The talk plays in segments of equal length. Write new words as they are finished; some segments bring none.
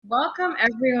Welcome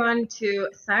everyone to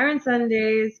Siren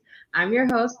Sundays. I'm your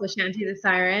host, Lashanti the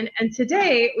Siren, and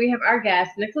today we have our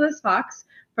guest, Nicholas Fox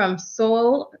from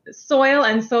Soil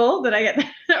and Soul. Did I get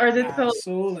that? Or is it Nah, Soul,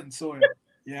 soul and soil.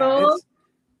 Yeah, Soul it's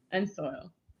and Soil?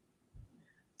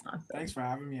 thanks Awesome. for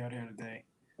having me out here today.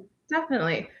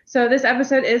 Definitely. So this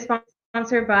episode is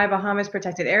sponsored by Bahamas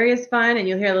Protected Areas Fund, and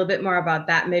you'll hear a little bit more about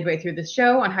that midway through the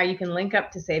show on how you can link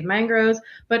up to save mangroves.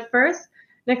 But first,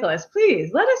 Nicholas,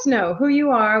 please let us know who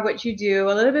you are, what you do,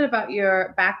 a little bit about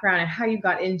your background and how you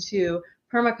got into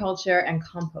permaculture and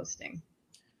composting.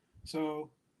 So,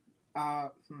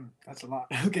 that's a lot.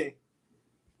 Okay,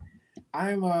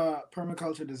 I'm a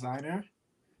permaculture designer,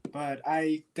 but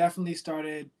I definitely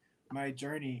started my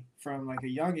journey from like a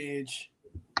young age.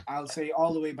 I'll say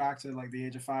all the way back to like the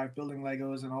age of 5, building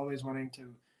Legos and always wanting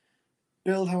to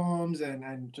build homes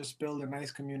and just build a nice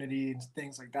community and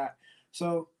things like that.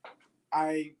 So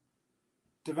I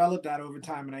developed that over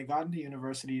time and I got into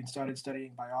university and started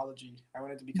studying biology. I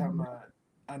wanted to become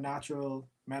a natural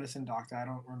medicine doctor. I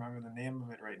don't remember the name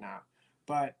of it right now.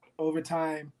 But over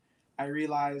time, I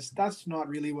realized that's not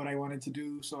really what I wanted to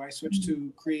do. So I switched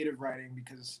to creative writing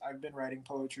because I've been writing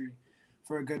poetry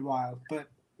for a good while. But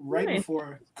right Nice.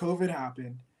 before COVID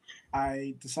happened,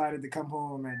 I decided to come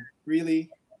home and really,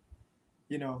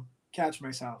 catch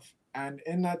myself. And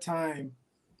in that time,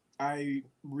 I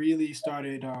really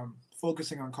started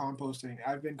focusing on composting.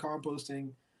 I've been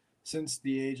composting since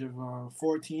the age of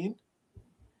 14,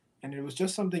 and it was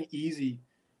just something easy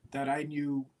that I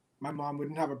knew my mom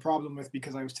wouldn't have a problem with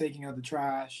because I was taking out the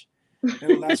trash. There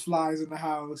were less flies in the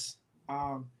house,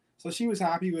 so she was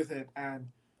happy with it. And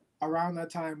around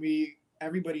that time,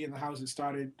 everybody in the house had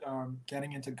started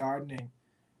getting into gardening.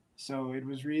 So it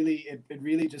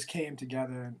really just came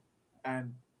together,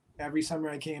 and every summer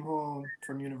I came home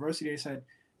from university, I said,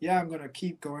 "Yeah, I'm gonna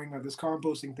keep going with this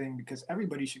composting thing because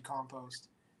everybody should compost."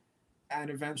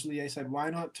 And eventually, I said, "Why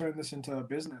not turn this into a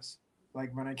business?"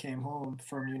 Like when I came home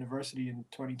from university in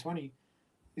 2020,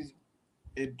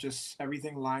 it just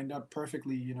everything lined up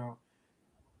perfectly.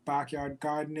 Backyard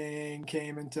gardening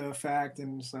came into effect,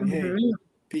 and it's like, hey, Mhm.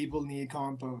 people need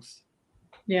compost.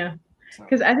 Yeah. So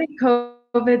Because I think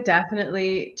COVID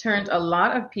definitely turned a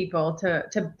lot of people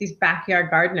to these backyard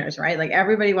gardeners, right? Like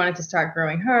everybody wanted to start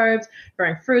growing herbs,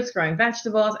 growing fruits, growing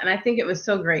vegetables. And I think it was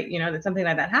so great, that something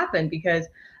like that happened because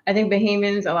I think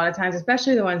Bahamians, a lot of times,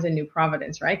 especially the ones in New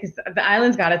Providence, right? Because the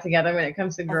islands got it together when it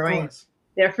comes to of growing course.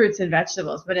 their fruits and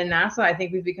vegetables. But in Nassau, I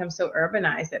think we've become so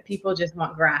urbanized that people just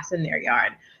want grass in their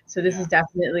yard. So this is Yeah.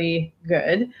 definitely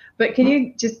good. But can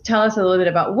you just tell us a little bit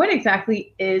about what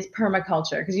exactly is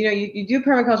permaculture? Because you do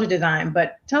permaculture design,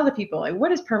 but tell the people like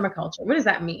what is permaculture? What does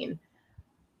that mean?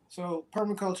 So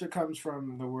permaculture comes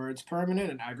from the words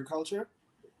permanent and agriculture,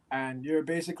 and you're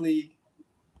basically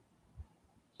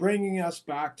bringing us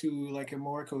back to like a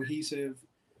more cohesive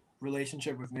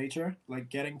relationship with nature, like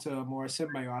getting to a more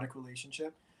symbiotic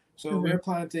relationship. So Mm-hmm.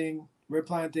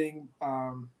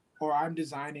 or I'm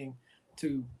designing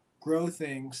to grow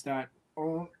things that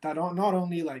don't not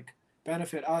only like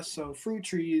benefit us, so fruit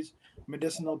trees,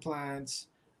 medicinal plants,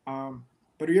 um,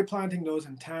 but you're planting those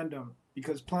in tandem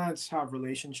because plants have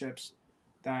relationships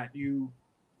that you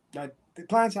that the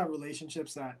plants have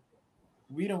relationships that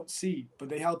we don't see, but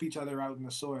they help each other out in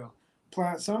the soil.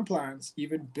 Some plants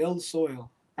even build soil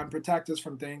and protect us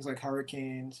from things like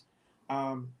hurricanes,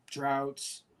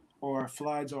 droughts, or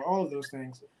floods, or all of those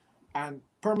things. And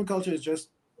permaculture is just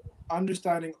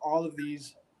understanding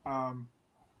um,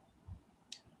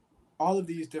 all of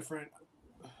these different,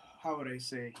 how would I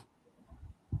say,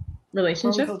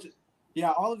 Relationships. permaculture.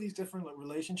 Yeah, all of these different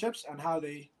relationships and how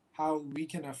we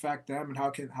can affect them and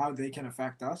how they can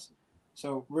affect us.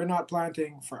 So we're not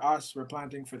planting for us; we're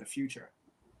planting for the future.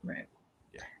 Right.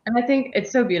 Yeah. And I think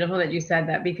it's so beautiful that you said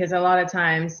that because a lot of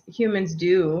times humans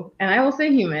do, and I will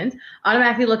say humans,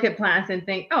 automatically look at plants and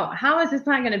think, oh, how is this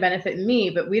plant going to benefit me?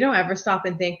 But we don't ever stop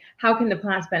and think, how can the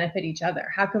plants benefit each other?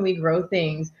 How can we grow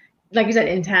things, like you said,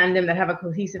 in tandem that have a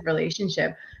cohesive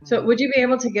relationship? So Mhm. would you be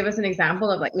able to give us an example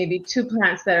of like maybe two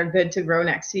plants that are good to grow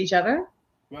next to each other?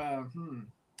 Well,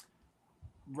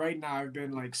 right now I've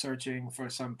been like searching for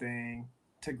something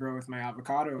to grow with my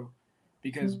avocado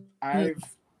because Mm-hmm.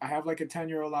 I have like a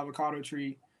 10-year-old avocado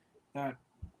tree that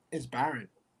is barren.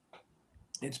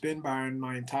 It's been barren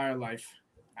my entire life.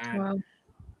 And Wow.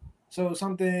 so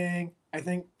something I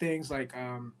think things like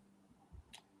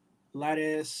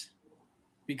lettuce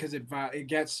because it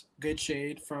gets good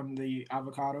shade from the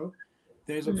avocado.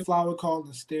 There's a Mm-hmm. flower called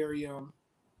Mysterium.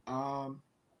 Um,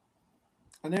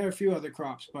 and there are a few other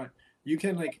crops, but you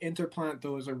can like interplant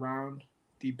those around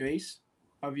the base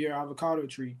of your avocado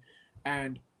tree,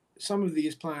 and some of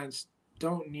these plants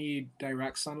don't need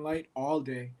direct sunlight all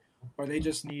day, or they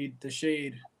just need the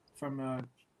shade from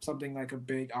something like a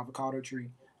big avocado tree,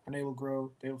 and they will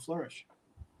grow, they will flourish.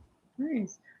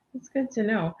 Nice. That's good to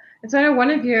know. And so I know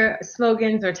one of your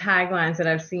slogans or taglines that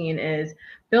I've seen is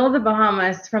build the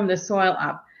Bahamas from the soil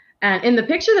up. And in the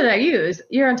picture that I use,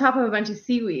 you're on top of a bunch of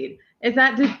seaweed. Is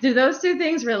that, do those two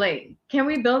things relate? Can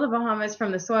we build the Bahamas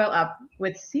from the soil up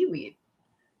with seaweed?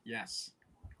 Yes,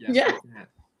 yes, we Yeah. can.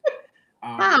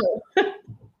 Um, How?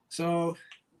 so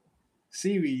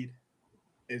seaweed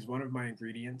is one of my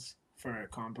ingredients for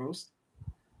compost.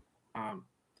 Um,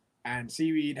 and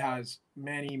seaweed has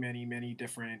many, many, many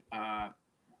different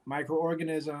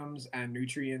microorganisms and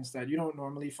nutrients that you don't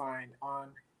normally find on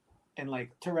in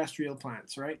like terrestrial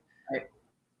plants, right? Right.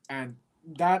 And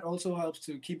that also helps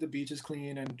to keep the beaches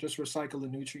clean and just recycle the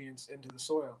nutrients into the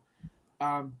soil.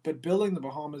 But building the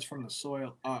Bahamas from the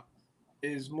soil up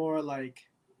is more like,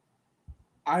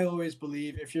 I always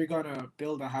believe if you're gonna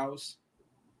build a house,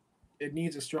 it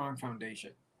needs a strong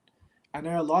foundation. And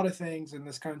there are a lot of things in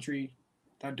this country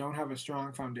that don't have a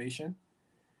strong foundation.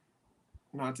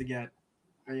 Not to get,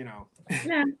 you know,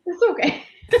 Yeah, it's okay.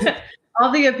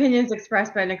 All the opinions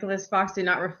expressed by Nicholas Fox do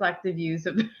not reflect the views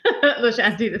of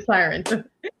Lashanti the Siren. So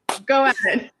go at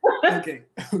it. okay,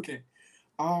 okay.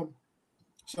 Um,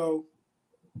 so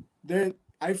there,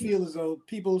 I feel as though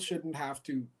people shouldn't have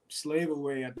to slave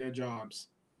away at their jobs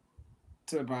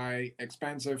to buy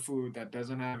expensive food that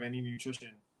doesn't have any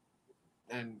nutrition,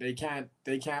 and they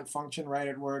can't function right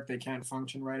at work, they can't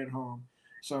function right at home.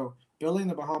 So building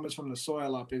the Bahamas from the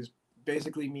soil up is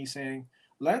basically me saying,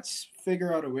 let's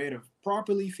figure out a way to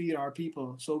properly feed our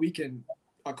people so we can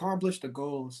accomplish the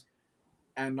goals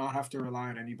and not have to rely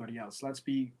on anybody else. Let's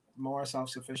be more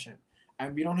self-sufficient,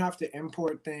 and we don't have to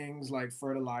import things like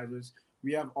fertilizers.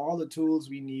 We have all the tools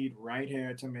we need right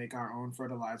here to make our own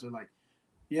fertilizer. Like,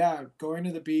 yeah, going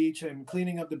to the beach and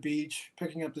cleaning up the beach,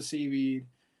 picking up the seaweed,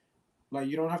 like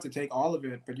you don't have to take all of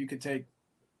it, but you could take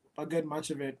a good much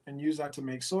of it and use that to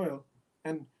make soil.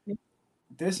 And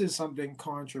this is something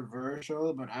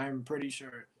controversial, but I'm pretty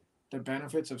sure the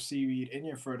benefits of seaweed in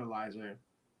your fertilizer,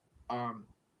 um,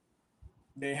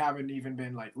 they haven't even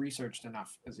been like researched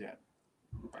enough as yet.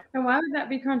 But And why would that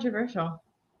be controversial?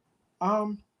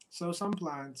 um, so some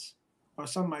plants or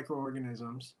some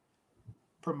microorganisms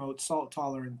promote salt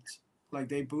tolerance, like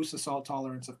they boost the salt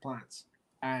tolerance of plants.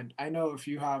 And I know if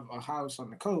you have a house on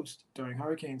the coast during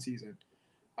hurricane season,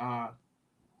 uh,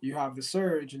 you have the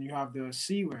surge and you have the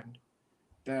sea wind,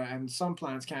 and some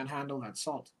plants can't handle that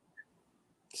salt.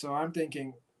 So I'm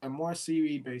thinking a more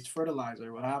seaweed based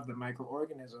fertilizer would have the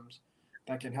microorganisms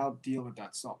that can help deal with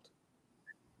that salt.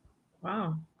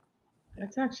 Wow,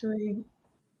 that's actually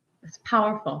it's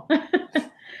powerful.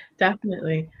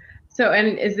 Definitely. So,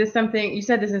 and is this something you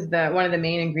said this is the one of the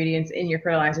main ingredients in your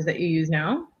fertilizers that you use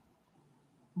now?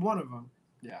 One of them,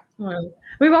 yeah. Well,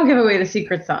 we won't give away the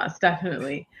secret sauce,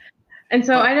 definitely. And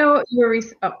so But I know you were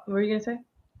oh, what were you gonna say?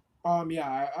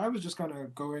 yeah, I was just gonna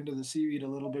go into the seaweed a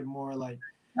little bit more. Like it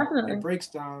Definitely. breaks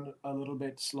down a little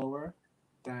bit slower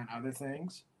than other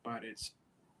things, but it's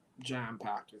jam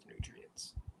packed with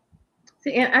nutrients.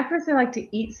 See, and I personally like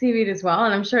to eat seaweed as well,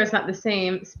 and I'm sure it's not the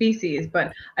same species,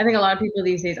 but I think a lot of people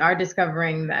these days are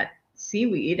discovering that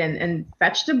seaweed and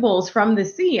vegetables from the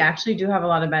sea actually do have a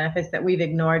lot of benefits that we've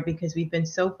ignored because we've been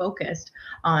so focused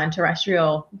on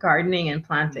terrestrial gardening and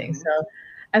planting. Mm-hmm.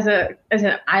 So, as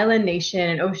an island nation,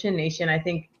 an ocean nation, I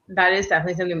think that is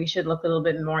definitely something we should look a little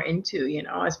bit more into, you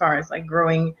know, as far as like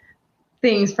growing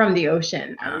things from the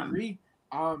ocean. I agree.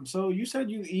 So you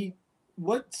said you eat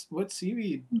what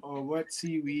seaweed or what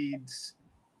seaweeds,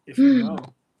 if you know?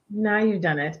 Now you've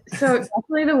done it. So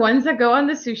definitely the ones that go on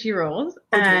the sushi rolls.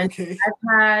 Okay, And okay.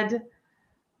 I've had,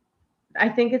 I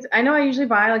think it's, I know I usually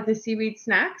buy like the seaweed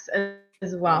snacks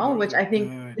as Oh, well, those which are I think,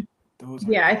 good. Those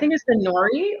are yeah, I think good. it's the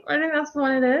nori. I think that's the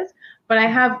one it is. But I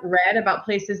Hmm. have read about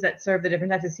places that serve the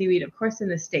different types of seaweed, of course, in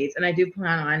the States. And I do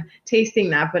plan on tasting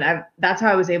that. But that's how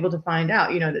I was able to find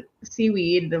out, you know, that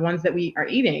seaweed, the ones that we are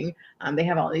eating, they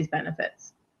have all these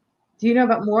benefits. Do you know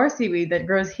about more seaweed that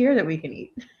grows here that we can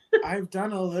eat? I've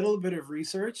done a little bit of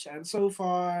research, and so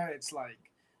far it's like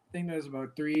I think there's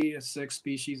about 3 to 6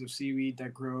 species of seaweed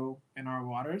that grow in our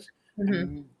waters, Hmm.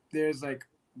 and there's like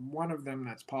one of them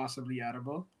that's possibly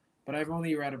edible. But I've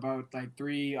only read about like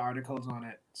 3 articles on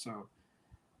it, so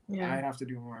Yeah. I'd have to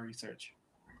do more research.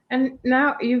 And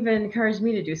now you've encouraged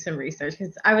me to do some research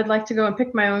because I would like to go and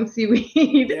pick my own seaweed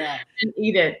Yeah, and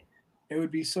eat it. it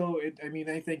would be so. I mean,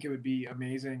 I think it would be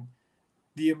amazing.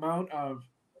 The amount of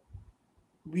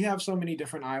We have so many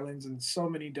different islands and so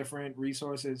many different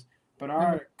resources, but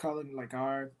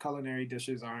our culinary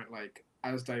dishes aren't like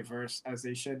as diverse as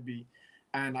they should be,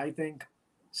 and I think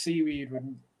seaweed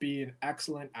would be an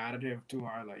excellent additive to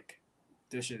our like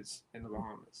dishes in the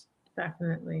Bahamas.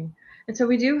 Definitely. And so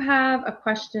we do have a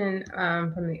question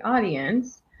from the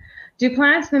audience. Do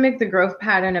plants mimic the growth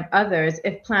pattern of others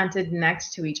if planted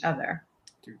next to each other?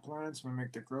 Do plants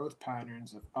mimic the growth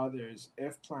patterns of others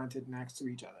if planted next to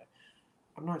each other?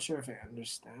 I'm not sure if I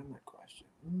understand that question.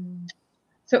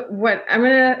 So what I'm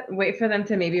gonna wait for them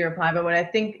to maybe reply, but what I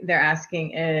think they're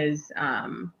asking is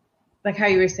like how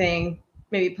you were saying,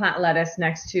 maybe plant lettuce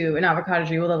next to an avocado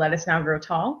tree. Will the lettuce now grow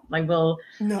tall? Like will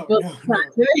No, will no,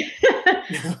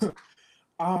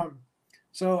 no.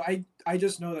 So I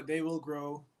just know that they will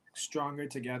grow stronger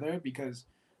together because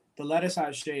the lettuce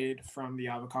has shade from the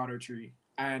avocado tree,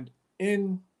 and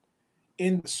in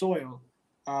the soil,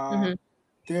 uh, hmm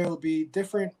there will be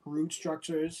different root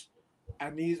structures,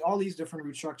 and these all these different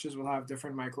root structures will have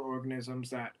different microorganisms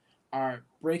that are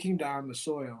breaking down the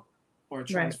soil or Right.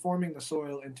 transforming the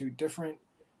soil into different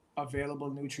available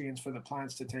nutrients for the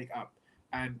plants to take up.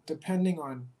 And depending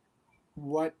on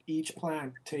what each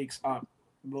plant takes up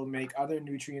will make other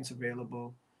nutrients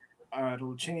available. It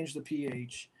will change the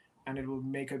pH, and it will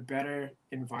make a better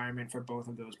environment for both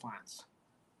of those plants.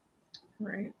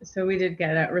 Right. So we did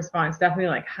get a response, definitely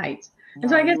like height. And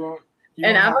so No, I guess you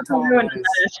an won't have tall avocado and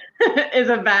lettuce. lettuce is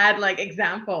a bad like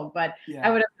example, but I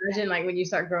Yeah, would imagine like when you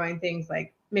start growing things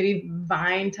like maybe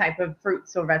vine type of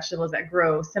fruits or vegetables that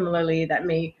grow similarly that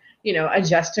may,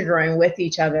 adjust to growing with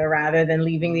each other rather than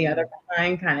leaving the other mm,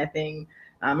 behind kind of thing.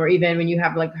 Or even when you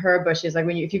have like herb bushes, like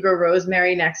if you grow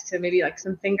rosemary next to maybe like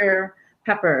some finger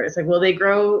peppers, like will they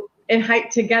grow in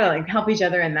height together, like help each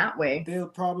other in that way? they'll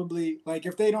probably like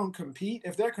if they don't compete,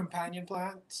 if they're companion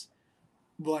plants,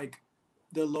 like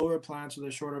the lower plants or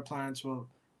the shorter plants will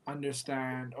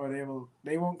understand, or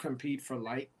they won't compete for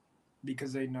light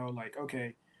because they know like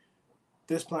okay,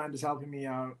 this plant is helping me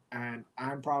out, and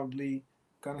I'm probably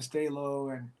gonna stay low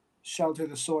and shelter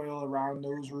the soil around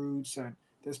those roots, and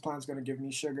this plant's gonna give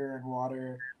me sugar and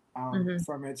water hmm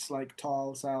from its like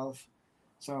tall self.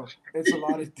 So it's a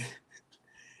lot of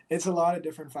it's a lot of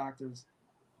different factors.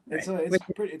 Right.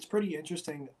 It's pretty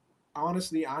interesting.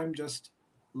 Honestly, I'm just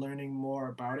learning more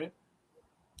about it.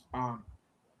 Um,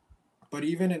 but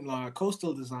even in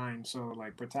coastal design, so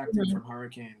like protecting Mhm. from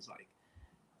hurricanes, like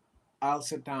I'll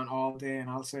sit down all day and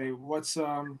I'll say, what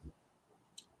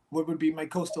would be my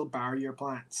coastal barrier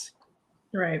plants?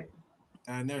 Right.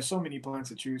 And there's so many plants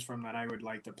to choose from that I would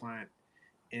like to plant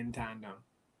in tandem.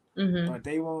 hmm But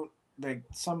they won't like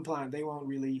some plant they won't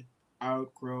really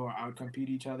outgrow or outcompete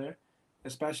each other,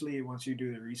 especially once you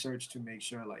do the research to make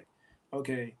sure like,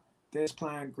 okay, this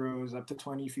plant grows up to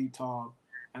 20 feet tall,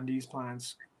 and these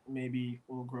plants maybe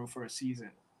will grow for a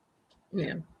season.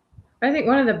 Yeah. I think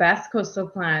one of the best coastal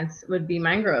plants would be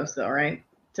mangroves, though, right?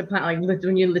 To plant like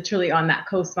when you're literally on that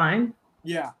coastline.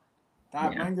 Yeah,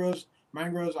 that Yeah.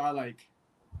 mangroves are like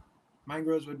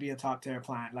mangroves would be a top tier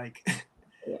plant. Like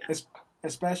Yeah.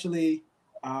 especially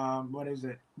what is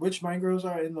it? Which mangroves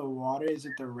are in the water? Is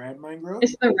it the red mangrove?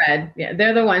 It's the red. Yeah.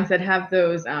 They're the ones that have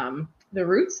those the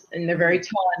roots and they're very Mm,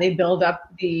 tall and they build up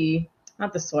the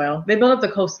not the soil. They build up the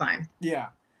coastline. yeah.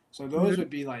 So those hmm would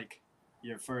be like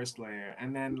your first layer.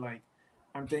 And then like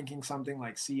I'm thinking something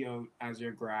like sea oat as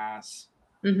your grass,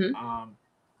 hmm um,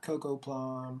 cocoa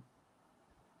plum,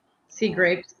 Sea uh,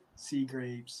 grapes. sea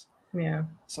grapes, Yeah.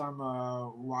 some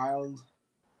wild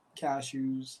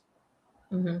cashews.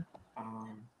 hmm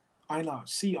Um, I know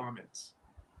sea almonds.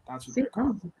 That's what Sea they're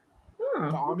called. oh, oh,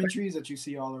 The almond okay. trees that you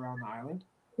see all around the island.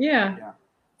 Yeah. Yeah,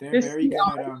 they're There's very sea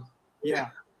good at almonds. yeah.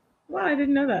 Wow, I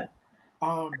didn't know that.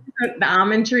 Um, The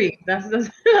almond tree. That's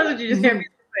what you just hear the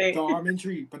people say. almond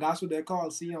tree, but that's what they're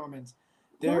called, sea almonds.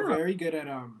 They're Wow. very good at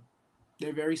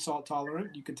they're very salt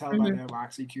tolerant. You could tell by hmm their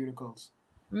waxy cuticles.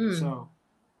 Mm. So,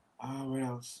 what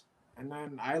else? And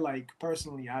then I like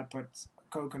personally, I'd put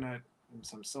coconut and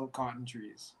some silk cotton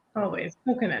trees. Always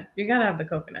coconut. You gotta have the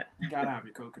coconut. You gotta have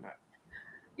your coconut.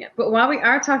 Yeah, but while we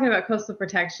are talking about coastal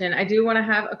protection, I do want to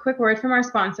have a quick word from our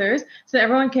sponsors so that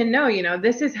everyone can know,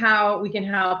 this is how we can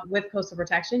help with coastal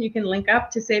protection. You can link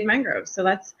up to Save Mangroves. So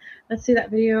let's see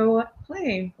that video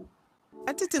play.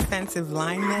 What do defensive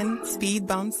linemen, speed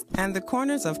bumps, and the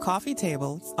corners of coffee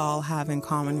tables all have in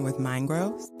common with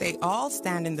mangroves? They all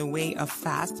stand in the way of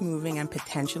fast-moving and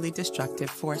potentially destructive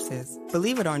forces.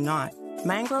 Believe it or not,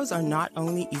 mangroves are not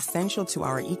only essential to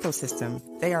our ecosystem,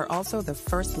 they are also the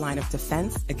first line of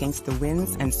defense against the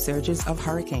winds and surges of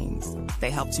hurricanes. They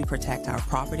help to protect our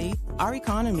property, our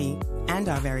economy, and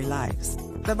our very lives.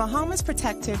 The Bahamas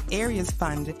Protected Areas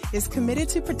Fund is committed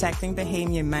to protecting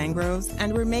Bahamian mangroves,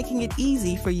 and we're making it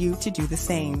easy for you to do the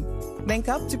same. Link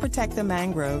up to protect the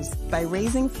mangroves by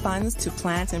raising funds to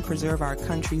plant and preserve our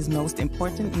country's most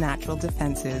important natural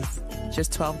defenses.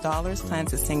 Just $12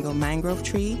 plants a single mangrove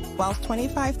tree, while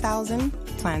 $25,000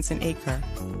 plants an acre.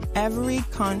 Every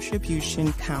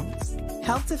contribution counts.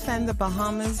 Help defend the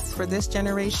Bahamas for this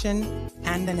generation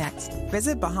and the next.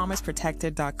 Visit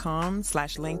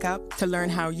bahamasprotected.com/linkup to learn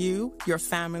how you, your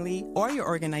family, or your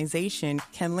organization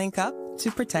can link up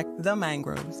to protect the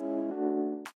mangroves.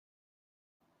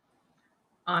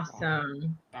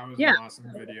 Awesome. That was an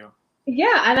awesome video.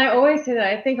 Yeah, and I always say that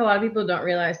I think a lot of people don't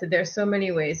realize that there's so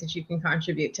many ways that you can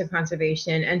contribute to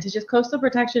conservation and to just coastal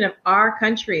protection of our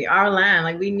country, our land.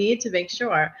 Like, we need to make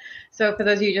sure. So for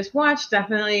those of you who just watched,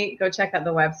 definitely go check out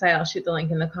the website. I'll shoot the link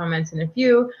in the comments in a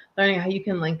few, learning how you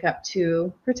can link up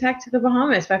to protect the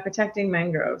Bahamas by protecting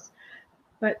mangroves.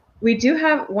 But we do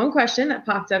have one question that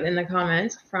popped up in the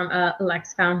comments from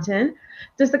Lex Fountain.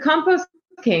 Does the compost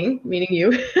king, meaning you,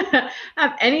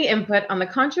 have any input on the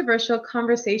controversial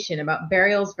conversation about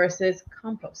burials versus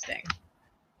composting?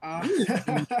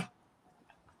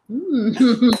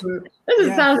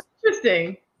 This sounds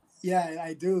interesting. Yeah,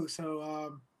 I do.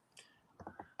 So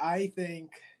I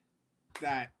think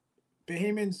that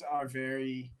Bahamians are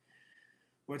very,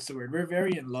 we're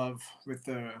very in love with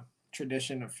the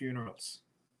tradition of funerals.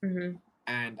 Mm-hmm.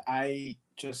 And I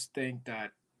just think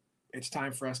that it's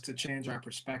time for us to change our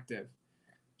perspective.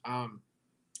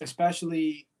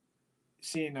 Especially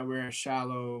seeing that we're a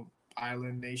shallow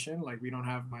island nation, like we don't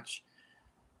have much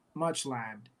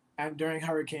land, and during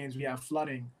hurricanes we have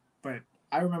flooding. But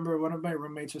I remember one of my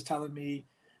roommates was telling me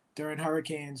during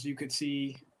hurricanes you could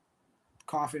see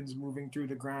coffins moving through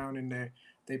the ground, and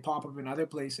they pop up in other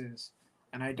places,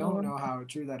 and I don't know how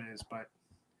true that is, but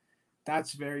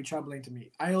that's very troubling to me.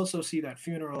 I also see that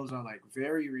funerals are like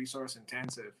very resource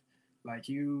intensive. Like,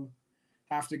 you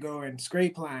have to go and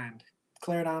scrape land,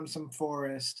 clear down some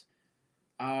forest,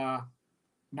 now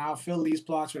fill these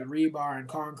plots with rebar and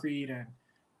concrete and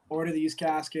order these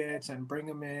caskets and bring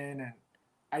them in. And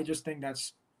I just think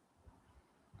that's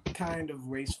kind of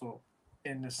wasteful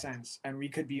in a sense. And we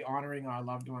could be honoring our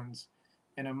loved ones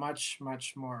in a much,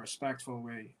 much more respectful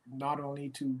way, not only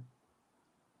to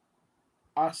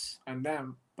us and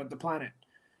them, but the planet.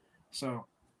 So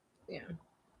yeah,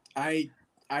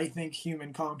 I think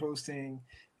human composting,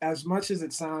 as much as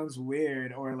it sounds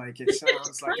weird or like it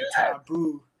sounds like a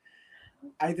taboo,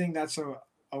 I think that's a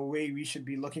way we should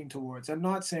be looking towards. I'm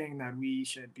not saying that we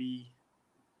should be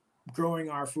growing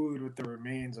our food with the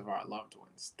remains of our loved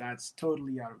ones. That's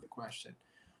totally out of the question.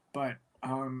 But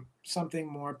something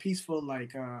more peaceful,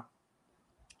 like a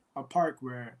park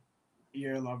where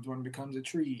your loved one becomes a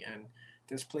tree, and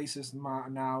this place is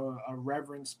now a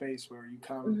reverent space where you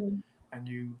come and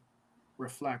you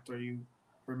reflect, or you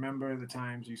remember the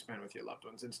times you spent with your loved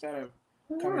ones instead of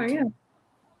coming to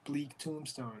bleak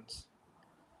tombstones.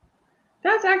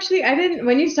 That's actually,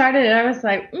 when you started it, I was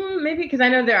like, maybe, because I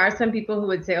know there are some people who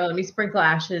would say, oh, let me sprinkle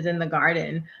ashes in the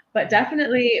garden. But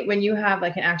definitely when you have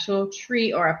like an actual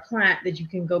tree or a plant that you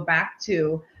can go back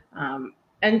to, and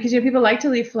because people like to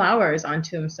leave flowers on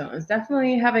tombstones,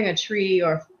 definitely having a tree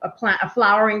or a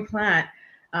flowering plant,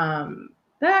 that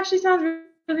actually sounds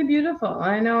really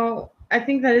beautiful. I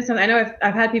think that is something. I know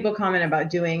I've had people comment about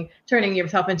turning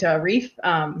yourself into a reef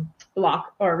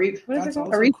block, or a reef. What is it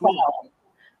called? A reef ball.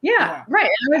 Yeah, right.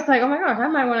 And I was like, oh my gosh, I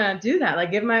might want to do that.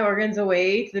 Like, give my organs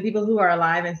away to the people who are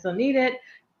alive and still need it.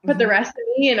 Put the rest of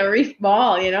me in a reef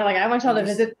ball. Like, I want y'all to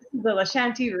visit the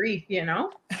Lashanti Reef.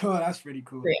 Oh, that's pretty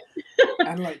cool. Yeah.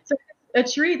 And like, so a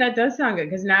tree, that does sound good,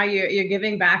 because now you're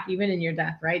giving back even in your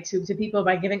death, right? To people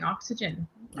by giving oxygen,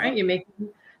 right? You're making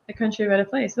the country a better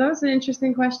place. So that was an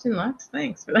interesting question, Lux.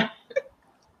 Thanks for that.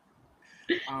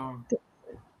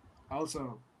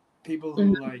 Also, people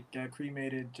who like get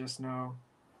cremated just know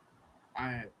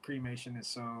cremation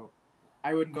is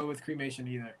I wouldn't go with cremation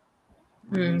either.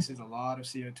 Releases a lot of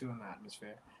CO2 in the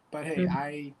atmosphere. But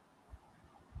hey,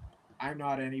 I'm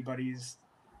not anybody's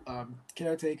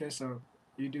caretaker, so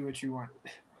you do what you want.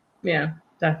 Yeah,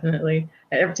 definitely.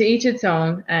 To each its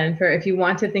own. And if you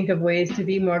want to think of ways to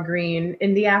be more green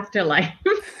in the afterlife,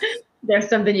 there's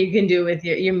something you can do with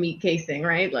your meat casing,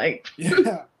 right? Like,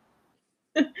 yeah.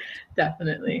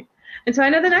 Definitely. And so I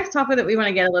know the next topic that we want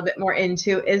to get a little bit more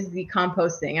into is the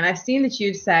composting. And I've seen that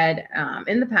you've said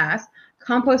in the past,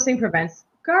 composting prevents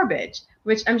garbage,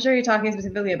 which I'm sure you're talking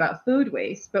specifically about food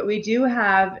waste. But we do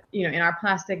have, in our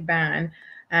plastic ban,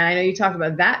 And I know you talked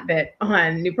about that bit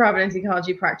on New Providence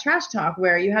Ecology Park Trash Talk,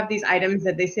 where you have these items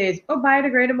that they say is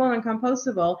biodegradable and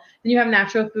compostable. Then you have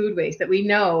natural food waste that we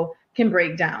know can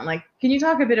break down. Like, can you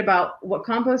talk a bit about what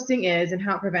composting is and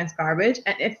how it prevents garbage,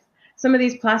 and if some of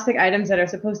these plastic items that are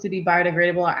supposed to be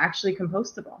biodegradable are actually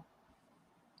compostable?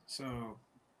 So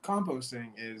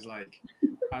composting is like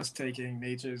us taking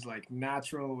nature's like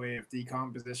natural way of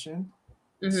decomposition,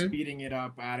 Mm-hmm. speeding it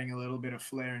up, adding a little bit of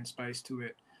flair and spice to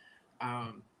it.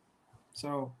 Um,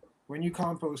 so when you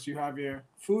compost, you have your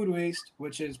food waste,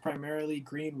 which is primarily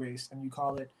green waste, and you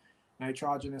call it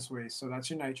nitrogenous waste. So that's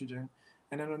your nitrogen.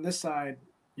 And then on this side,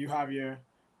 you have your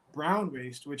brown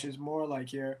waste, which is more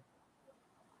like your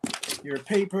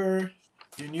paper,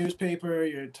 your newspaper,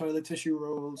 your toilet tissue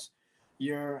rolls,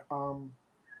 your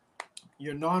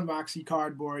your non-waxy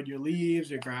cardboard, your leaves,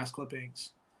 your grass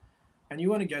clippings. And you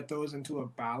want to get those into a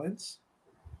balance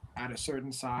at a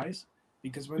certain size,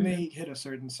 because when Mm-hmm. they hit a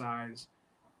certain size,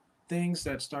 things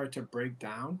that start to break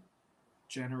down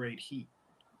generate heat.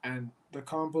 And the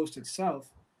compost itself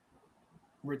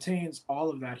retains all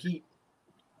of that heat.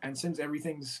 And since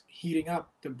everything's heating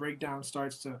up, the breakdown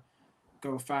starts to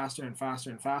go faster and faster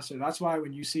and faster. That's why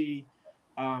when you see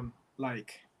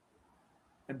like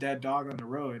a dead dog on the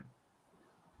road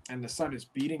and the sun is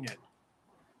beating it,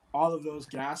 all of those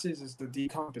gases is the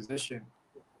decomposition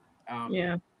um,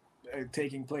 Yeah.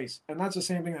 taking place. And that's the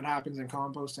same thing that happens in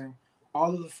composting.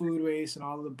 All of the food waste and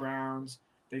all of the browns,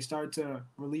 they start to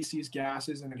release these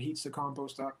gases and it heats the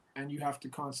compost up, and you have to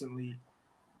constantly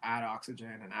add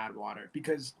oxygen and add water,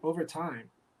 because over time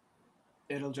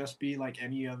it'll just be like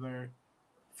any other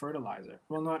fertilizer.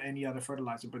 Well, not any other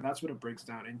fertilizer, but that's what it breaks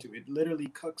down into. It literally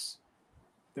cooks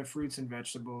the fruits and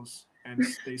vegetables and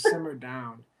they simmer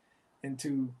down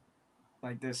into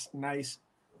like this nice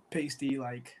pasty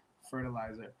like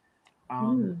fertilizer.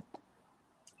 Um,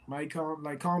 Mm.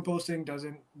 like composting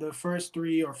doesn't, the first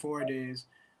 3 or 4 days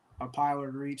a pile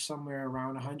would reach somewhere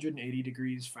around 180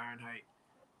 degrees Fahrenheit.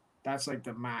 That's like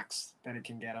the max that it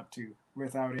can get up to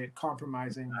without it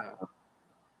compromising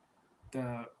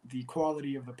the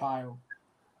quality of the pile.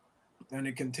 And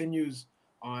it continues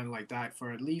on like that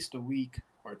for at least a week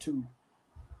or two.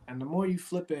 And the more you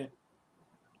flip it,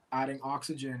 adding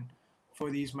oxygen for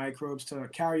these microbes to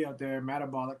carry out their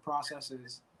metabolic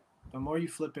processes, the more you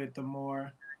flip it, the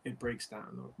more it breaks down,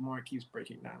 the more it keeps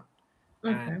breaking down.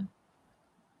 Okay. And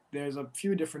there's a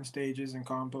few different stages in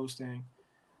composting,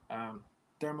 um,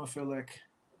 thermophilic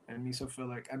and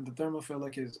mesophilic. And the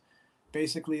thermophilic is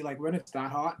basically like when it's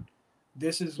that hot,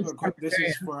 It's this is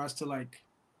bacteria. for us to like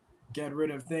get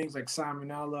rid of things like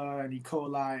salmonella and E.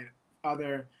 coli and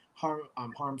other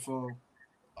harmful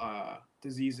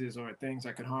diseases or things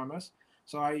that could harm us.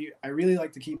 So I really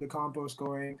like to keep the compost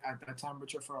going at that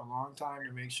temperature for a long time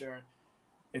to make sure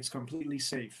it's completely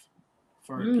safe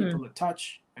for Mm. people to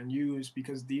touch and use,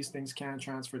 because these things can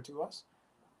transfer to us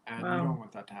and you Wow. don't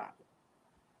want that to happen.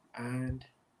 And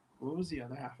what was the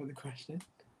other half of the question?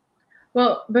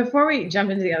 Well, before we jump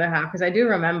into the other half, because I do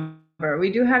remember,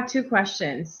 we do have two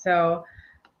questions. So,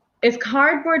 is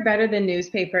cardboard better than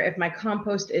newspaper if my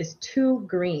compost is too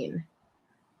green?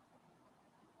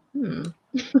 Hmm.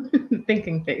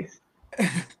 Thinking face.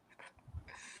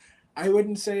 I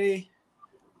wouldn't say,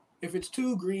 if it's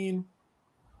too green,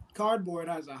 cardboard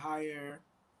has a higher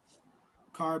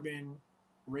carbon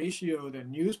ratio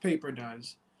than newspaper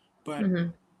does, but Mm-hmm.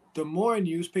 the more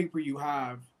newspaper you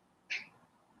have,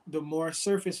 the more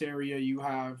surface area you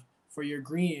have for your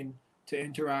green to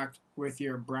interact with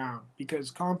your brown,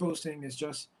 because composting is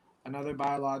just another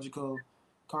biological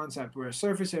concept where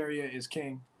surface area is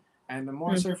king, and the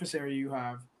more Mm-hmm. surface area you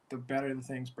have, the better the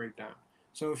things break down.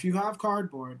 So if you have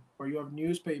cardboard or you have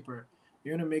newspaper,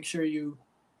 you're going to make sure you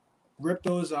rip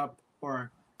those up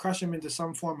or crush them into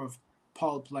some form of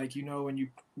pulp, like you know when you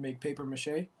make paper mache.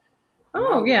 And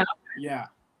Oh, that way, yeah. yeah,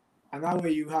 and that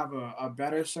way you have a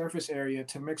better surface area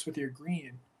to mix with your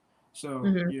green. So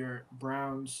Mm-hmm. your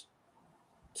browns,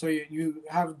 so you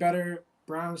have better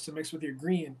browns to mix with your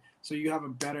green, so you have a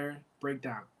better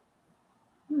breakdown.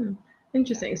 Hmm. Yeah,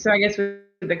 Interesting. So I guess with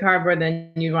the cardboard,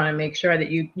 then you want to make sure that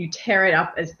you tear it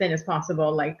up as thin as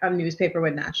possible, like a newspaper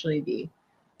would naturally be.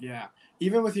 yeah.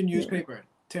 Even with your Yeah. newspaper,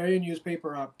 tear your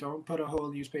newspaper up. Don't put a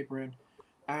whole newspaper in.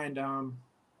 And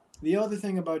the other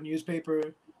thing about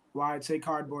newspaper, why I'd say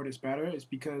cardboard is better, is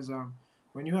because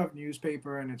when you have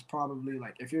newspaper and it's probably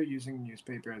like if you're using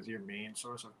newspaper as your main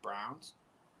source of browns,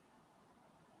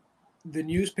 the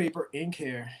newspaper ink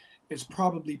here is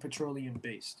probably petroleum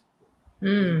based.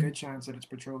 There's a Mm. good chance that it's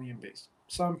petroleum based.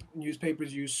 Some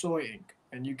newspapers use soy ink,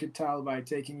 and you could tell by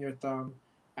taking your thumb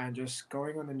and just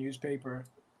going on the newspaper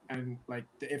And like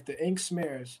if the ink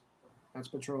smears, that's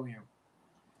petroleum,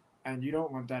 and you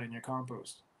don't want that in your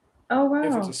compost. Oh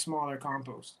If it's wow. a smaller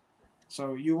compost,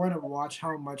 so you want to watch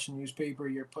how much newspaper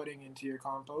you're putting into your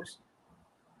compost,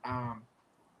 um,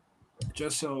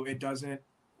 just so it doesn't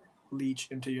leach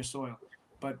into your soil.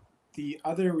 But the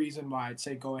other reason why I'd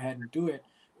say go ahead and do it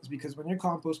is because when your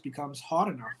compost becomes hot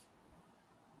enough,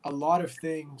 a lot of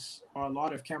things or a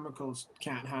lot of chemicals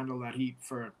can't handle that heat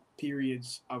for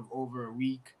periods of over a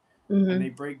week, and they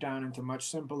Mm-hmm. break down into much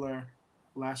simpler,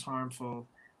 less harmful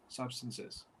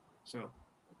substances. So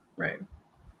Right.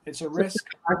 it's a So it's risk.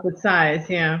 about the size,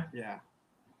 yeah. Yeah.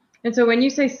 And so when you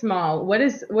say small, what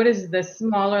is the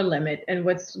smaller limit, and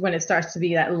what's when it starts to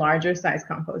be that larger size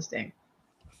composting?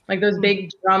 Like those Hmm.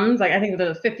 big drums, like I think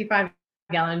the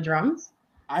 55-gallon drums.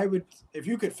 I would, if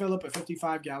you could fill up a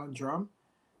 55-gallon drum,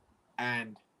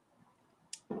 and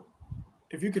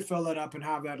if you could fill it up and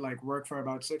have that like work for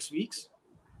about 6 weeks,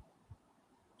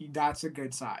 that's a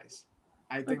good size.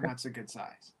 I think Okay. that's a good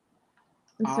size.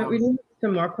 And so we Um, do have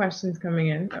some more questions coming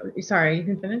in. Oh, sorry, you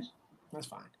can finish. that's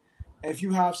fine. If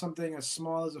you have something as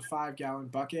small as a 5-gallon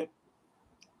bucket,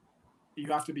 you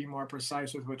have to be more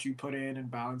precise with what you put in and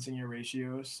balancing your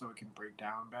ratios so it can break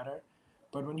down better.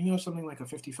 But when you have something like a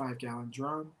 55-gallon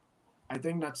drum, I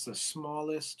think that's the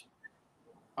smallest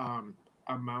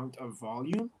amount of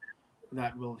volume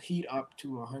that will heat up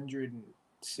to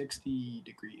 160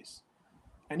 degrees.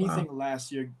 Wow. Anything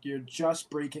less, you're just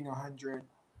breaking 100.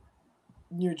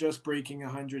 You're just breaking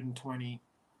 120.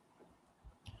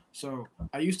 So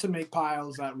I used to make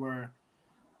piles that were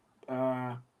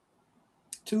uh,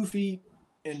 2 feet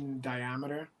in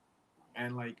diameter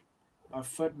and like a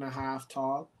foot and a half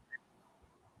tall,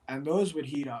 and those would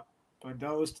heat up. But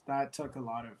those that took a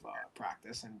lot of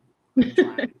practice and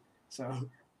trying. So,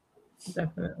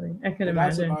 Definitely. I can but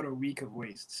that's imagine. about a week of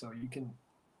waste. So you can,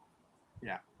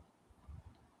 yeah.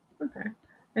 Okay.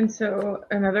 And so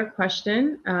another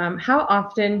question, how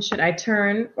often should I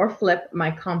turn or flip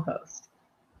my compost?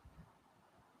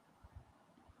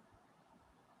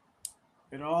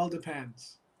 It all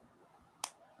depends.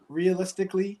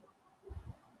 Realistically,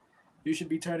 you should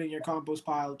be turning your compost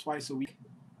pile twice a week.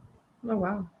 Oh,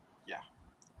 wow. Yeah,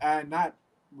 and that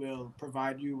will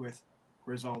provide you with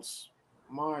results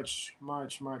much,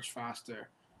 much, much faster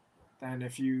than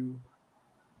if you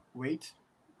wait.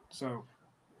 So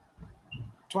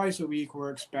twice a week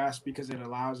works best because it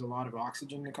allows a lot of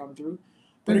oxygen to come through.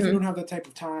 But if you don't Mm-hmm. have that type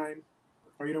of time,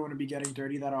 or you don't want to be getting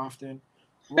dirty that often,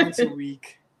 once a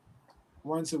week,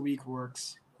 once a week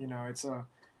works. You know,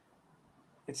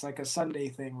 it's like a Sunday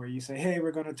thing where you say, "Hey,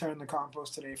 we're going to turn the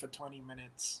compost today for 20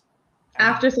 minutes," and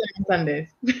After certain Sundays.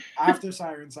 after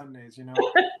Siren Sundays,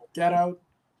 get out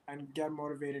and get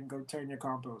motivated and go turn your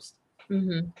compost.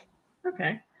 Mm-hmm.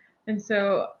 Okay. And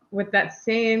so with that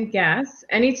same guess,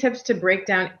 any tips to break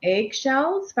down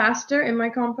eggshells faster in my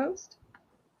compost?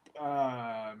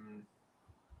 Um,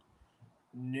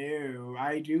 no,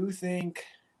 I do think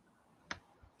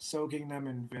soaking them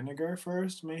in vinegar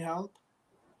first may help.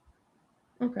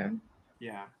 Okay.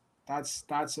 Yeah, that's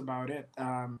about it.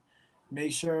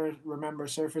 Make sure remember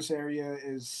surface area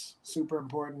is super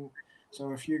important.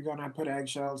 So if you're gonna put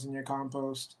eggshells in your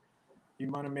compost,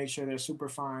 you want to make sure they're super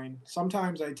fine.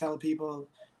 Sometimes I tell people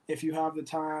if you have the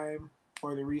time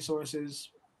or the resources,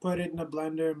 put it in a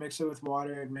blender, mix it with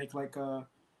water, and make like a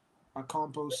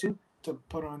compost soup to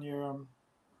put on your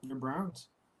browns,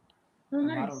 Oh, and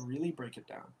that'll nice. really break it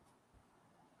down.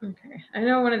 Okay. I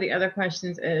know one of the other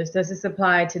questions is, does this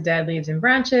apply to dead leaves and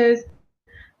branches?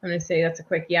 I'm going to say that's a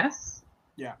quick yes.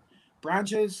 Yeah,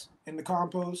 branches in the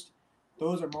compost,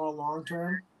 those are more long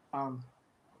term. Um,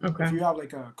 Okay. if you have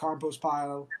like a compost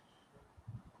pile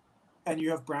and you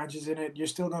have branches in it, you're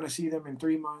still gonna see them in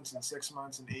 3 months and 6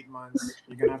 months and 8 months.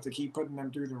 You're gonna have to keep putting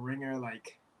them through the ringer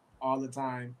like all the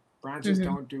time. Branches Mm-hmm.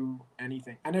 don't do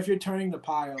anything. And if you're turning the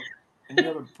pile and you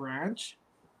have a branch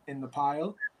in the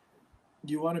pile,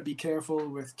 you want to be careful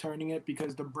with turning it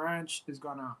because the branch is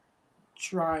gonna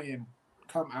try and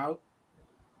come out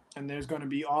and there's going to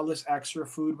be all this extra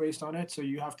food waste on it. So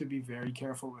you have to be very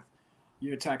careful with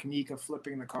your technique of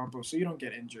flipping the compost so you don't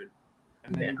get injured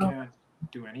and then Yeah. you Oh. can't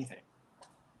do anything.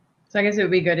 So I guess it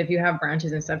would be good if you have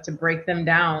branches and stuff to break them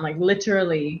down, like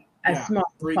literally as Yeah, small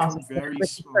as break them possible very with the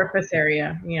small. surface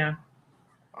area. Yeah.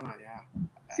 Oh, yeah.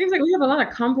 Seems like we have a lot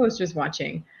of composters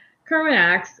watching. Kerwin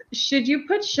asks, should you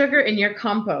put sugar in your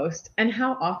compost and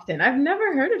how often? I've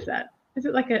never heard of that. Is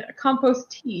it like a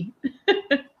compost tea?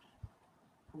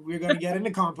 We're going to get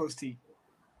into compost tea.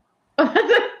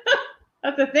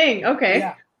 That's a thing.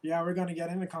 Okay. Yeah, we're going to get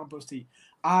into compost tea.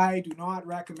 I do not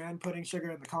recommend putting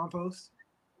sugar in the compost.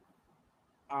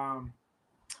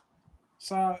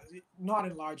 So not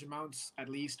in large amounts, at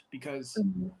least, because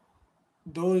Mhm.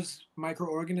 those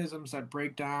microorganisms that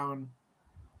break down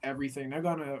everything, they're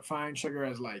gonna find sugar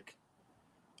as like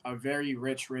a very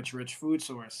rich food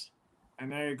source,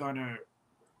 and they're gonna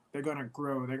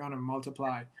grow, they're gonna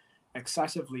multiply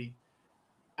excessively,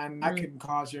 and that Mm. can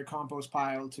cause your compost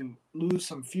pile to lose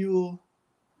some fuel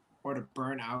or to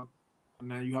burn out, and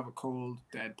then you have a cold,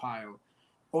 dead pile.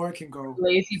 Or it can go,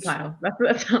 Lazy pile. That's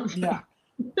what that sounds yeah, like.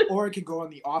 or it could go on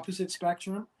the opposite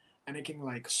spectrum, and it can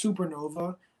like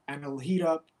supernova, and it'll heat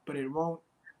up, but it won't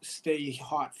stay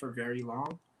hot for very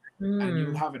long, and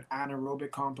you'll Mm. have an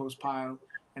anaerobic compost pile,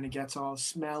 and it gets all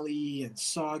smelly and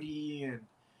soggy, and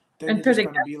then And you're for just the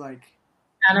gonna be like,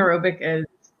 hmm? anaerobic is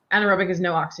anaerobic is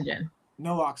no oxygen.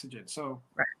 No oxygen. So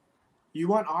Right. you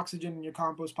want oxygen in your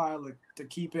compost pile to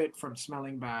keep it from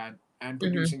smelling bad and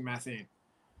Mm-hmm. producing methane.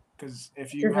 Because if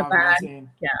Which you is a have bad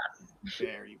methane, gas.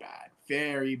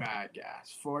 very bad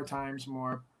gas, 4 times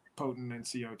more potent than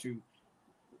CO2.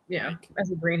 Yeah, Like as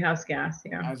a greenhouse gas.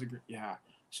 Yeah. yeah.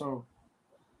 So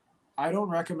I don't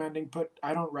recommend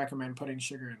putting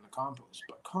sugar in the compost,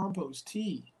 but compost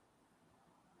tea,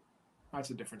 that's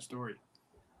a different story.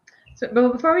 So,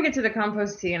 but before we get to the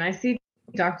compost tea, and I see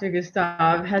Dr.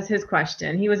 Gustav has his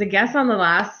question. He was a guest on the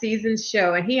last season's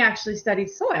show, and he actually studied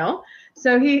soil.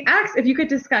 So he asked if you could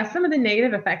discuss some of the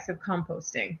negative effects of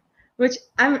composting, which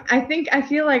I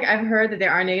feel like I've heard that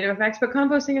there are negative effects, but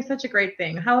composting is such a great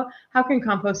thing. How can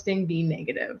composting be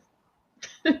negative?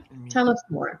 I mean, Tell us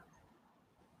more.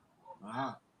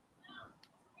 wow,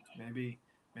 maybe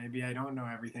maybe I don't know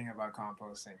everything about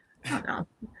composting. I don't know.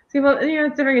 See, well,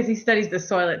 it's different because he studies the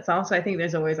soil itself, so I think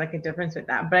there's always like a difference with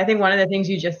that. But I think one of the things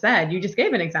you just said, you just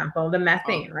gave an example, the Oh,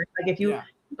 methane, right? Like if you yeah,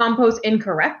 compost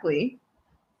incorrectly.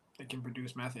 it can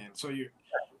produce methane. So you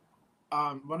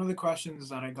one of the questions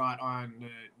that I got on the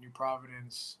New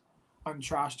Providence on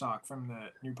Trash Talk from the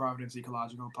New Providence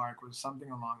Ecological Park was something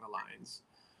along the lines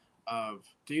of,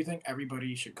 "Do you think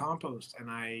everybody should compost?" And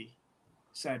I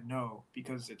said no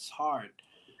because it's hard,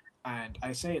 and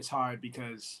I say it's hard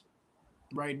because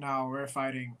right now we're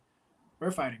fighting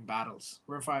battles,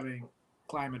 we're fighting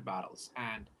climate battles,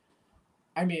 and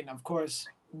I mean, of course,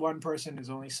 one person is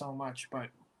only so much, but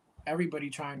everybody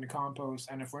trying to compost,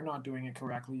 and if we're not doing it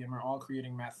correctly, and we're all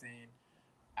creating methane,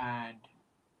 and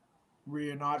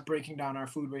we're not breaking down our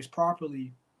food waste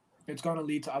properly, it's going to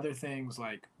lead to other things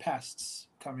like pests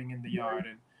coming in the yard,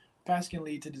 and pests can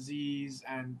lead to disease,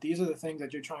 and these are the things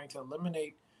that you're trying to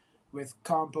eliminate with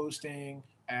composting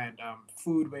and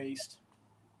food waste,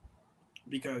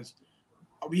 because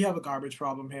we have a garbage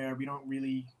problem here. We don't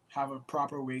really have a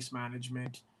proper waste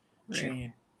management Right.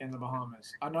 chain in the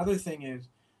Bahamas. Another thing is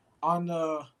on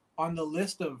the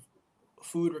list of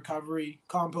food recovery,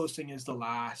 composting is the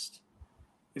last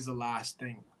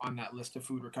thing on that list of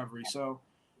food recovery. So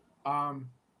um,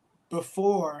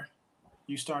 before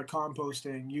you start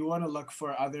composting, you want to look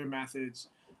for other methods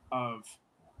of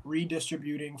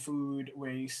redistributing food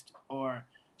waste or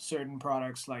certain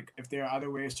products, like if there are other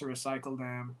ways to recycle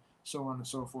them, so on and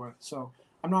so forth. So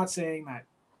I'm not saying that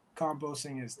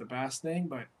composting is the best thing,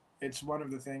 but it's one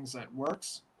of the things that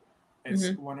works. It's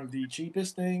Mm-hmm. one of the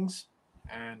cheapest things,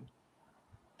 and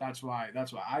that's why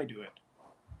I do it.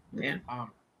 Yeah.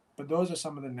 Um, but those are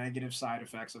some of the negative side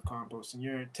effects of composting.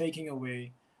 You're taking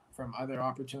away from other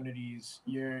opportunities.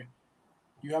 You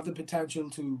have the potential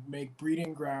to make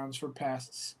breeding grounds for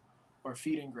pests or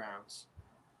feeding grounds.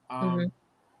 Mm-hmm. Um,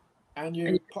 and And you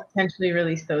you, could potentially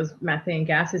release those methane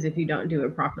gases if you don't do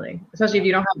it properly. Especially if yeah,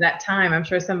 you don't have that time. I'm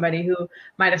sure somebody who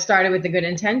might have started with the good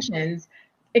intentions,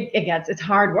 it's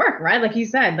hard work, right? Like you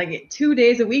said, like 2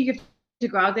 days a week you have to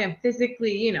go out there and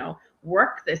physically,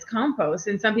 work this compost.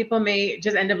 And some people may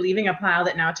just end up leaving a pile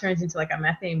that now turns into like a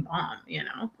methane bomb,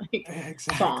 like bomb.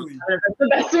 exactly. I don't know if that's the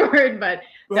best word, but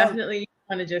Well, definitely you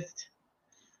want to just,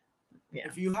 yeah.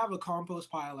 if you have a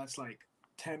compost pile that's like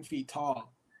 10 feet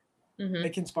tall, Mm-hmm.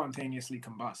 it can spontaneously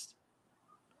combust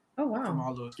Oh, from wow.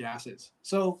 all those gases.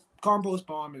 So compost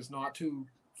bomb is not too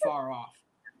far off.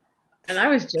 And I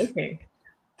was joking.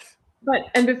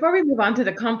 And before we move on to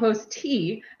the compost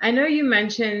tea, I know you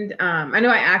mentioned, I know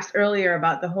I asked earlier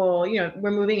about the whole,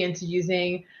 we're moving into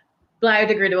using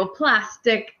biodegradable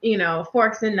plastic,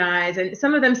 forks and knives, and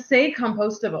some of them say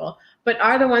compostable, but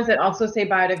are the ones that also say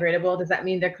biodegradable, does that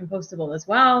mean they're compostable as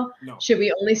well? No. Should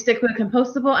we only stick with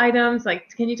compostable items? Like,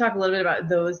 can you talk a little bit about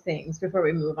those things before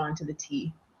we move on to the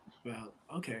tea? Well,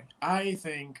 okay. I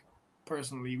think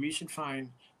personally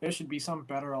there should be some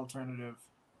better alternative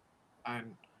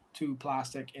and to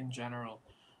plastic in general,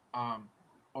 um,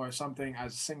 or something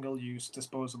as single-use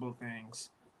disposable things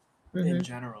in Mm-hmm.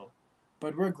 general.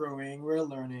 But we're growing, we're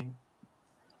learning.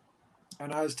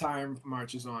 And as time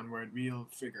marches onward, we'll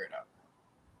figure it out.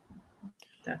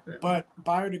 Definitely. But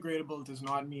biodegradable does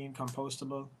not mean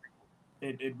compostable.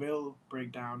 It will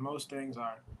break down. Most things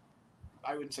are,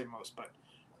 I wouldn't say most, but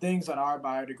things that are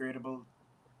biodegradable,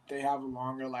 they have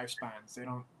longer lifespans.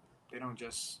 They don't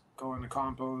just go in the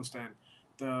compost and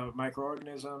the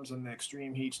microorganisms and the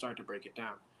extreme heat start to break it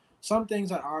down. Some things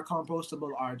that are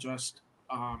compostable are just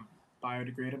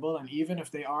biodegradable, and even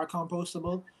if they are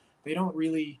compostable, they don't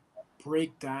really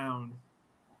break down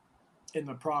in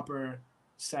the proper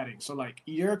setting. So like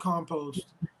your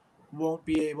compost won't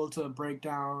be able to break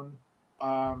down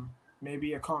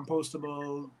maybe a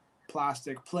compostable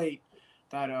plastic plate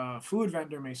that a food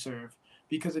vendor may serve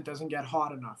because it doesn't get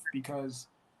hot enough because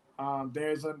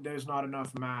there's not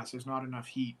enough mass, there's not enough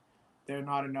heat, there are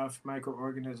not enough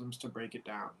microorganisms to break it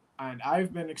down. And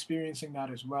I've been experiencing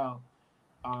that as well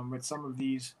with some of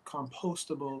these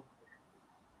compostable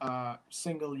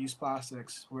single-use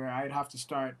plastics where I'd have to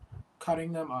start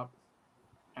cutting them up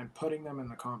and putting them in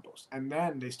the compost, and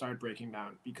then they start breaking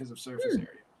down because of surface area.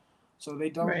 So they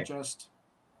don't Right. just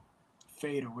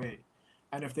fade away.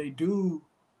 And if they do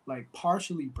like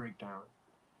partially break down,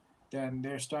 then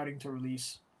they're starting to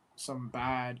release some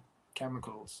bad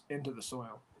chemicals into the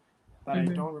soil that I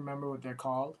Mhm. don't remember what they're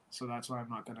called, so that's why I'm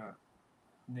not gonna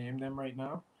name them right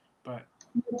now. But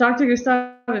Dr.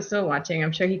 Gustav is still watching.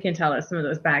 I'm sure he can tell us some of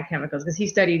those bad chemicals because he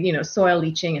studied, soil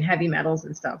leaching and heavy metals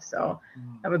and stuff. So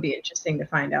that would be interesting to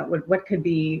find out what could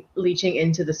be leaching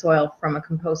into the soil from a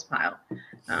compost pile.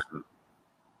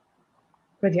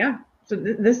 But yeah, so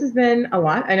this has been a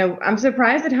lot. I know I'm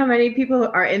surprised at how many people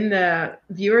are in the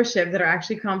viewership that are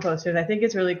actually composters. I think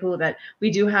it's really cool that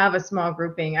we do have a small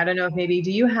grouping. I don't know if maybe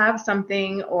do you have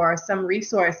something or some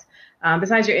resource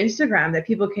besides your Instagram that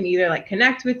people can either like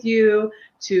connect with you,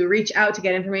 to reach out to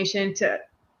get information, to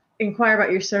inquire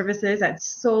about your services at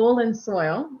Soul and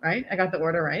Soil, right? I got the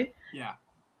order right. yeah,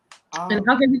 And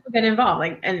how can people get involved?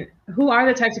 Like, and who are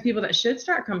the types of people that should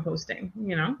start composting?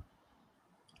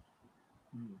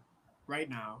 right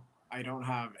now I don't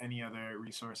have any other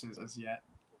resources as yet.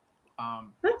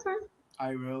 That's fine.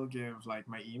 I will give like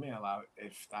my email out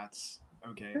if that's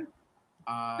okay.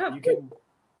 Yeah. Oh, You can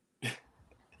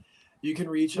you can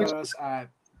reach which us at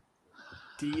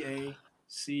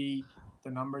DAC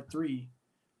the number 3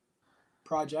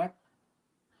 project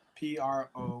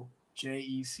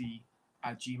PROJEC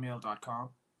at gmail.com,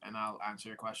 and I'll answer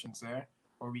your questions there,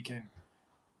 or we can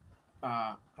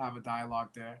have a dialogue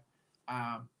there.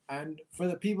 And for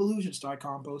the people who should start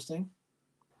composting,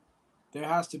 there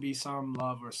has to be some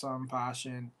love or some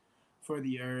passion for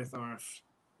the earth, or if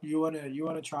you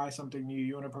wanna try something new,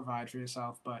 you wanna provide for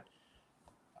yourself, but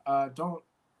don't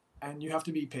and you have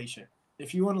to be patient.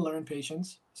 If you want to learn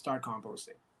patience, start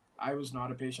composting. I was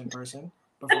not a patient person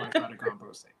before I started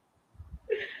composting.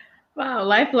 Wow,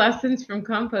 life lessons from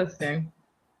composting.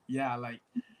 Yeah, like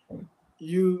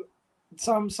you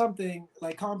something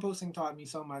like composting taught me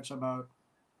so much about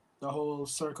the whole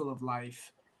circle of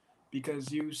life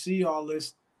because you see all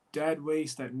this dead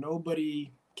waste that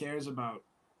nobody cares about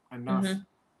enough Mm-hmm.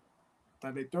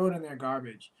 that they throw it in their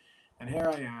garbage. And here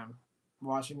I am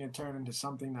watching it turn into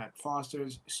something that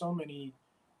fosters so many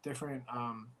different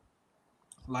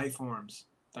life forms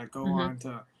that go Mm-hmm. on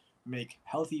to make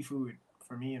healthy food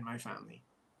for me and my family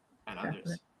and Definitely.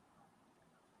 others.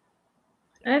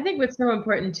 And I think what's so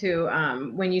important too,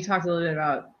 when you talked a little bit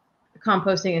about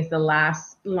composting is the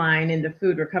last line in the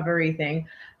food recovery thing.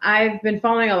 I've been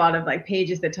following a lot of like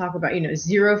pages that talk about,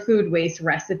 zero food waste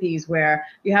recipes where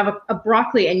you have a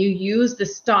broccoli and you use the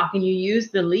stalk and you use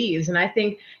the leaves. And I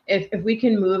think if we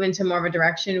can move into more of a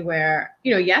direction where,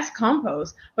 yes,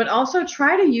 compost, but also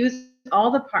try to use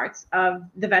all the parts of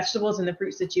the vegetables and the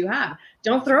fruits that you have.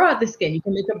 Don't throw out the skin. You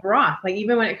can make a broth. Like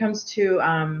even when it comes to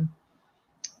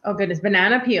oh goodness,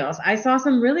 banana peels. I saw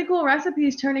some really cool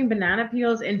recipes turning banana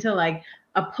peels into like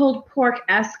a pulled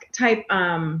pork-esque type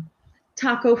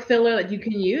taco filler that you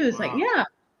can use. Like, Wow. yeah,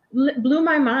 blew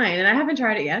my mind. And I haven't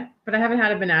tried it yet, but I haven't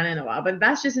had a banana in a while. But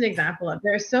that's just an example of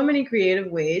there are so many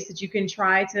creative ways that you can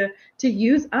try to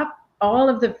use up all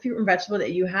of the fruit and vegetable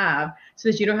that you have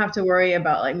so that you don't have to worry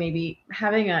about like maybe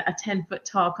having a 10-foot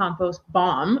tall compost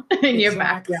bomb in your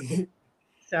backyard. Exactly.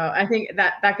 So I think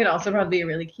that could also probably be a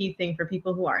really key thing for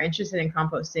people who are interested in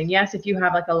composting. Yes, if you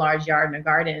have like a large yard and a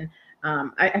garden,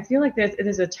 I feel like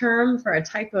there's a term for a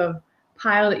type of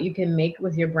pile that you can make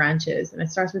with your branches, and it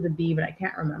starts with a B, but I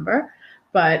can't remember.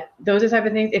 But those are the type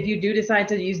of things. If you do decide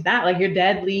to use that, like your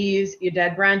dead leaves, your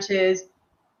dead branches,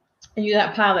 and use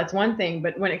that pile, that's one thing.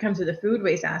 But when it comes to the food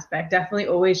waste aspect, definitely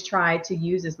always try to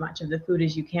use as much of the food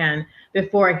as you can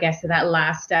before it gets to that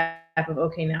last step of,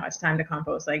 okay, now it's time to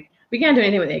compost. Like, we can't do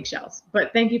anything with eggshells,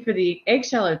 but thank you for the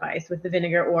eggshell advice with the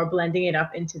vinegar or blending it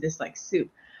up into this like soup.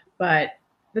 But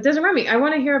that doesn't remind me, I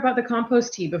want to hear about the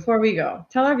compost tea before we go.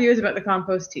 Tell our viewers about the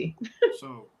compost tea.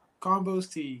 So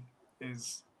compost tea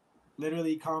is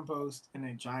literally compost in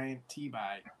a giant tea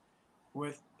bag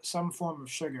with some form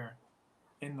of sugar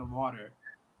in the water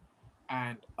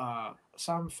and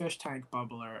some fish tank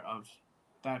bubbler of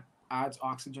that adds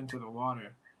oxygen to the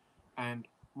water. And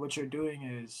what you're doing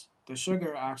is the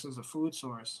sugar acts as a food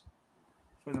source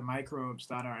for the microbes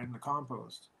that are in the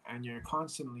compost, and you're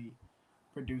constantly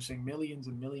producing millions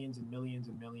and millions and millions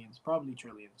and millions, probably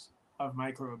trillions, of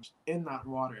microbes in that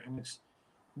water. And there's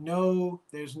no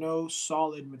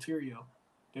solid material.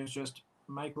 There's just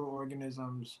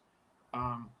microorganisms,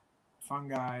 um,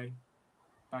 fungi,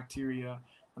 bacteria,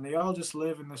 and they all just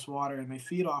live in this water and they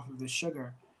feed off of this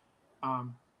sugar.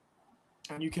 Um,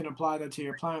 and you can apply that to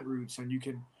your plant roots and you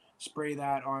can spray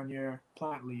that on your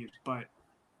plant leaves. But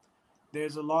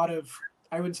there's a lot of,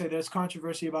 I would say there's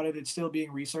controversy about it. It's still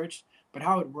being researched. But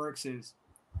how it works is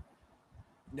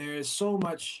there's so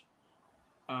much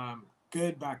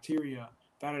good bacteria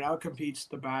that it outcompetes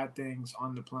the bad things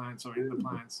on the plants or in the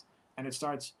plants. And it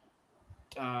starts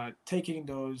taking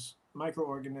those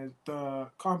microorganisms, the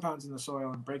compounds in the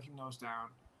soil, and breaking those down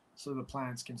so the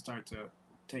plants can start to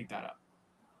take that up.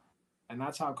 And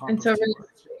that's how And so compost tea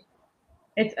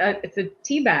works. it's a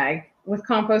tea bag with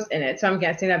compost in it. So I'm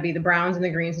guessing that'd be the browns and the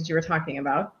greens that you were talking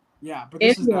about. Yeah, but In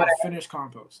this is now water. finished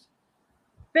compost.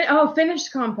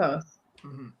 Finished compost.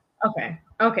 Mm-hmm. Okay.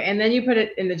 Okay. And then you put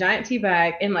it in the giant tea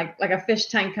bag in like a fish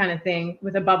tank kind of thing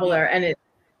with a bubbler. Yeah. And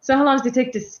so how long does it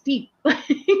take to steep?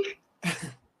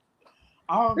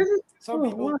 This is Some cool.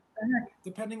 people, What the heck?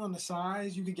 depending on the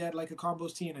size, you could get like a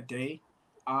compost tea in a day.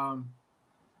 Um,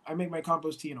 I make my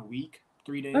compost tea in a week,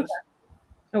 3 days. Okay.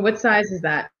 And what size is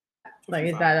that? Like,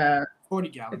 is 55. that a 40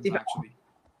 gallons 55? actually.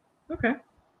 Okay.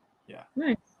 Yeah.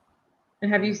 Nice.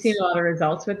 And have And you seen it's a lot of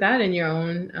results with that in your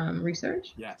own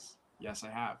research? yes, yes, I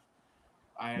have.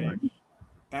 Right.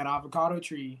 That avocado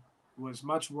tree was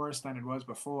much worse than it was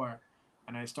before,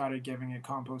 and I started giving it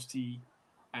compost tea,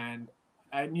 and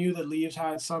I knew the leaves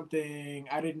had something.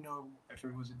 I didn't know if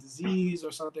it was a disease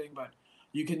or something, but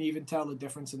you can even tell the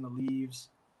difference in the leaves.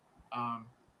 Um,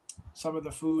 some of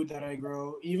the food that I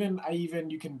grow, even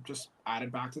you can just add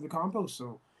it back to the compost.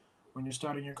 So when you're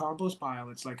starting your compost pile,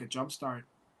 it's like a jump start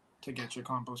to get your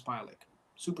compost pile like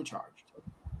supercharged.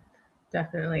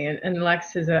 Definitely. And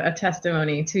Lex is a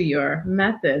testimony to your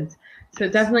methods. So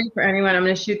Yes. definitely for anyone, I'm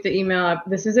going to shoot the email up.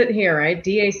 This is it here, right?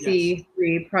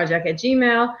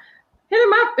 DAC3project@gmail. Hit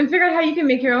them up and figure out how you can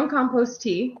make your own compost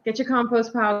tea, get your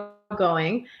compost pile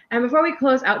going. And before we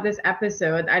close out this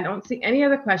episode, I don't see any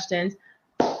other questions.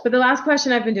 But the last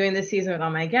question I've been doing this season with all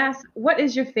my guests, what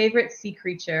is your favorite sea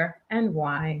creature and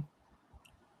why?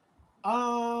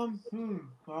 Um, hmm.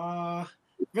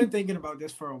 Been thinking about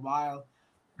this for a while.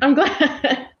 I'm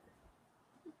glad.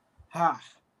 Ha.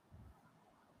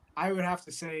 I would have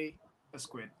to say a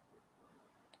squid.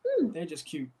 They're just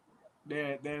cute.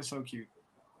 They're so cute.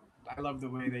 I love the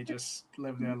way they just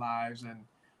live their lives and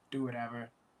do whatever.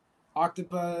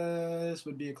 Octopus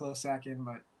would be a close second,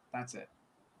 but that's it.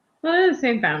 Well, they're the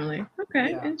same family.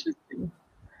 Okay, Yeah. interesting.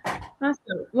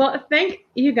 Awesome. Well, thank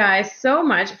you guys so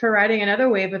much for riding another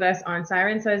wave with us on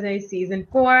Siren Says Season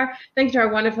 4. Thank you to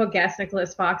our wonderful guest,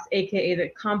 Nicholas Fox, aka the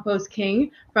Compost King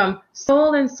from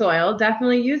Soul and Soil.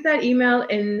 Definitely use that email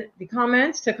in the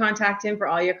comments to contact him for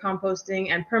all your composting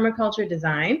and permaculture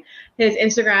design. His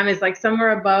Instagram is like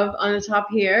somewhere above on the top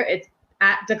here. It's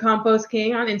at the Compost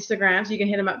King on Instagram, so you can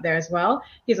hit him up there as well.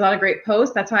 He has a lot of great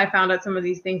posts. That's how I found out some of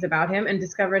these things about him and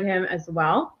discovered him as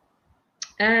well.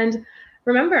 And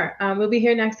remember, we'll be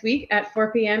here next week at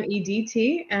 4 p.m.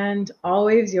 EDT, and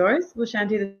always yours,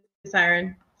 Lashanti the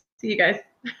Siren. See you guys.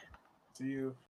 See you.